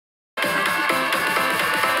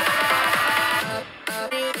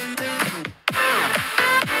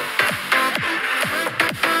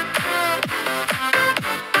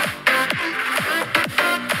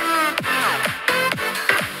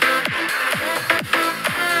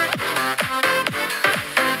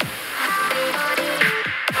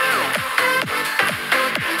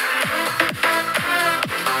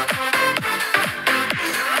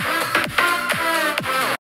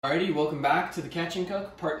Alrighty, welcome back to the Catch and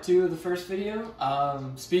Cook, part 2 of the first video.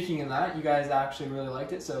 Speaking of that, you guys actually really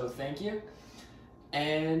liked it, so thank you.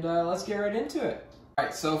 And let's get right into it.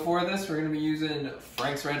 Alright, so for this, we're going to be using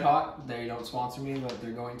Frank's Red Hot. They don't sponsor me, but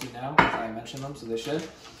they're going to now, because I mentioned them, so they should.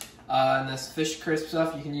 And this fish crisp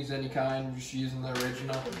stuff, you can use any kind, just using the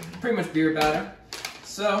original, pretty much beer batter.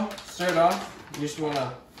 So, start off, you just want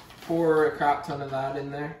to pour a crap ton of that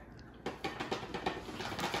in there.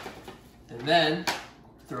 And then,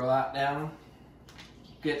 throw that down.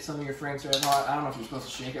 Get some of your Frank's Red Hot. I don't know if you're supposed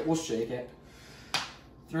to shake it. We'll shake it.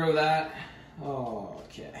 Throw that. Oh,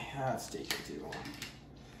 okay, that's taking too long.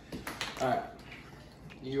 Alright.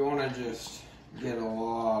 You want to just get a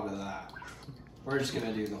lot of that. We're just going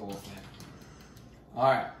to do the whole thing.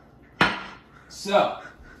 Alright. So,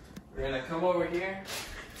 we're going to come over here.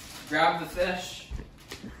 Grab the fish.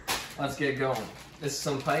 Let's get going. This is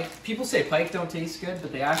some pike. People say pike don't taste good,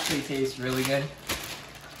 but they actually taste really good.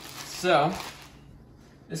 So,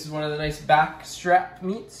 this is one of the nice back strap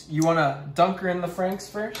meats. You want to dunk her in the Franks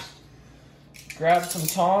first. Grab some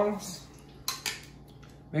tongs.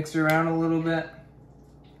 Mix her around a little bit.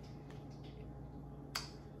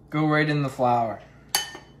 Go right in the flour.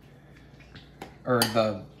 Or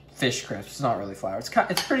the fish crisp. It's not really flour.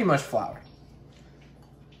 It's pretty much flour.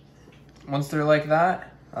 Once they're like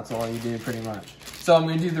that, that's all you do pretty much. So I'm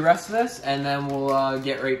going to do the rest of this, and then we'll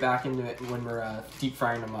get right back into it when we're deep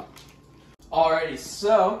frying them up. Alrighty,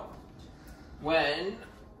 so when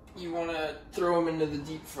you want to throw them into the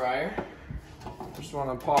deep fryer, just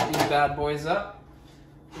want to pop these bad boys up,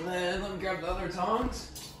 and then let me grab the other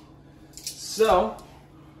tongs. So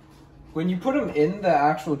when you put them in the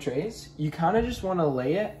actual trays, you kind of just want to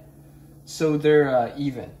lay it so they're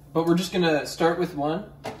even. But we're just going to start with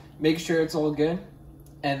one, make sure it's all good.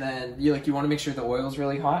 And then you want to make sure the oil's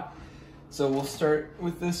really hot. So we'll start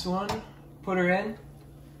with this one. Put her in.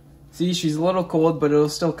 See, she's a little cold, but it'll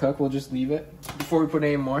still cook. We'll just leave it before we put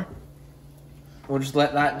any more. We'll just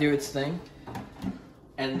let that do its thing.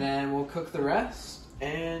 And then we'll cook the rest.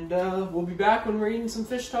 And we'll be back when we're eating some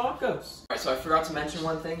fish tacos. Alright, so I forgot to mention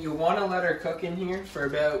one thing. You'll want to let her cook in here for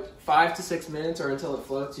about 5 to 6 minutes or until it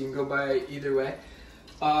floats. You can go by either way.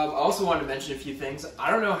 I also wanted to mention a few things.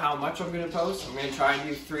 I don't know how much I'm going to post. I'm going to try and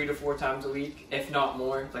do 3 to 4 times a week, if not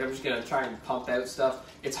more. Like, I'm just going to try and pump out stuff.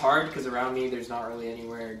 It's hard because around me there's not really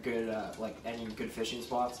anywhere good, any good fishing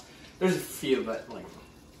spots. There's a few, but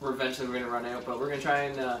we're going to run out. But we're going to try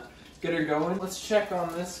and get her going. Let's check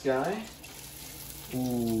on this guy.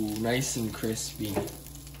 Ooh, nice and crispy.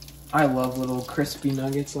 I love little crispy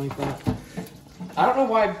nuggets like that. I don't know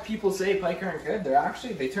why people say pike aren't good.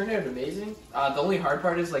 They turn out amazing. The only hard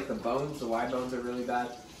part is the bones. The Y bones are really bad.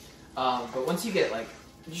 But once you get you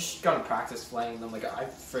just gotta practice flaying them.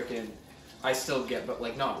 I still get, but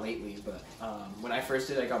not lately. But when I first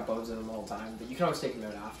did, I got bones in them all the time. But you can always take them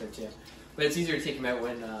out after too. But it's easier to take them out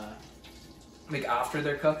when after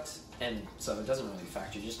they're cooked, and so it doesn't really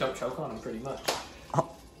affect you. Just don't choke on them, pretty much.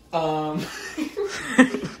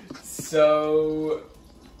 So.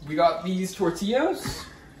 We got these tortillas,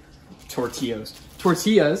 and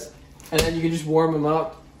then you can just warm them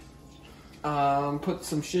up, put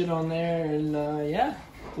some shit on there, and yeah,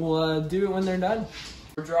 we'll do it when they're done.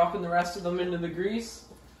 We're dropping the rest of them into the grease.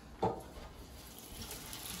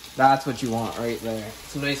 That's what you want right there.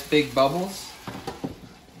 Some nice big bubbles.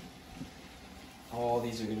 Oh,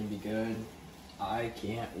 these are gonna be good. I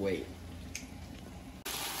can't wait.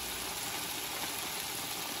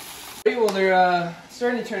 Well, they're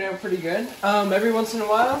starting to turn out pretty good. Every once in a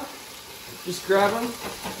while, just grab them,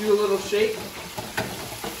 do a little shake.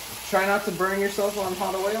 Try not to burn yourself on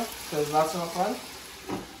hot oil, because that's not fun.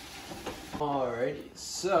 Alrighty,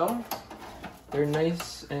 so they're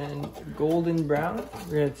nice and golden brown.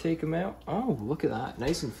 We're gonna take them out. Oh, look at that,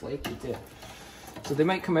 nice and flaky too. So they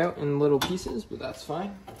might come out in little pieces, but that's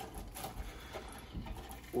fine.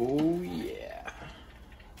 Oh yeah,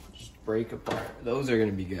 just break apart. Those are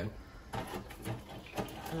gonna be good.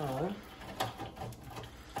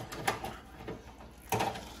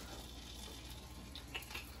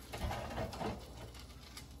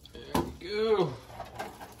 There we go.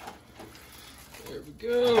 There we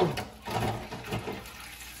go.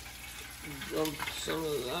 Dump some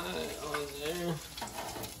of that on there.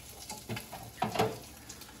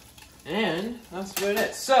 And that's about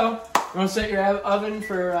it. So, you want to set your oven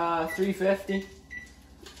for 350.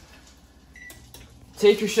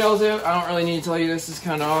 Take your shells out. I don't really need to tell you this, is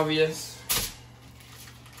kind of obvious.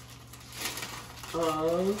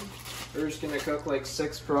 We're just going to cook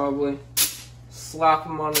 6 probably. Slap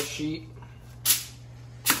them on a sheet.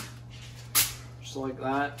 Just like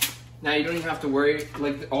that. Now you don't even have to worry,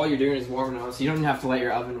 like all you're doing is warming them up, so you don't even have to let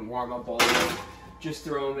your oven warm up all the way. Just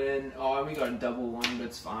throw them in. Oh, we got a double one, but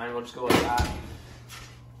it's fine. We'll just go like that.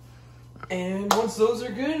 And once those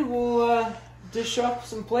are good, we'll dish up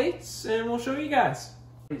some plates and we'll show you guys.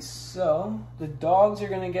 So, the dogs are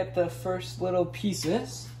gonna get the first little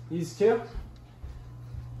pieces. These two.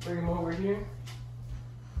 Bring them over here.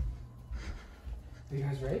 Are you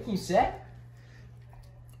guys ready? Can you sit?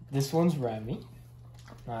 This one's Remy.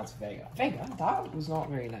 No, that's Vega. Vega, that was not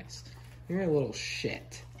very nice. You're a little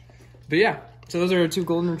shit. But yeah, so those are our two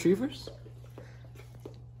golden retrievers.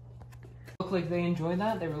 Look like they enjoyed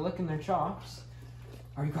that. They were licking their chops.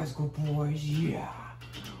 Are you guys good boys? Yeah.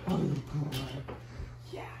 Oh, good boy.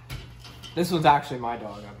 Yeah. This one's actually my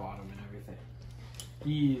dog. I bought him and everything.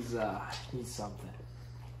 He's something.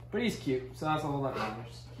 But he's cute, so that's all that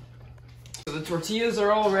matters. So the tortillas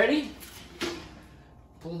are all ready.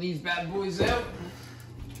 Pull these bad boys out.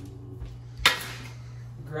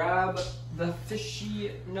 Grab the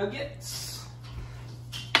fishy nuggets.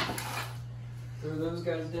 Throw those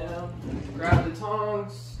guys down. Grab the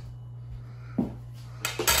tongs.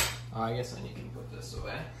 Oh, I guess then you can put this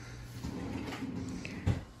away.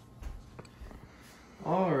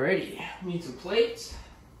 Alrighty, we need some plates.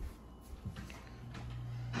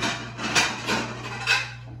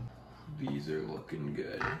 These are looking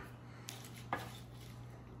good.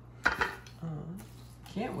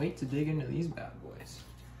 Can't wait to dig into these bad boys.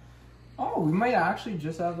 Oh, we might actually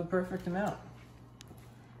just have the perfect amount.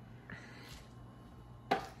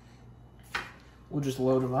 We'll just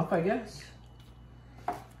load them up, I guess.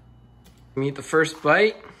 We eat the first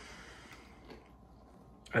bite.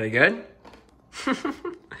 Are they good?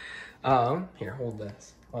 Here, hold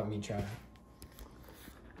this. Let me try.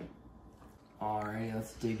 Alright,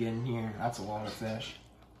 let's dig in here. That's a lot of fish.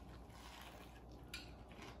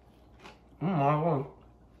 My God.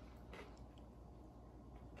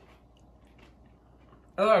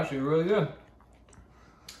 That's actually really good.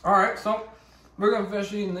 Alright, so we're gonna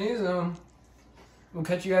finish eating these. We'll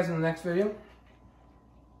catch you guys in the next video.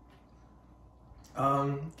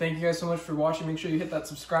 Thank you guys so much for watching. Make sure you hit that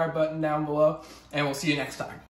subscribe button down below, and we'll see you next time.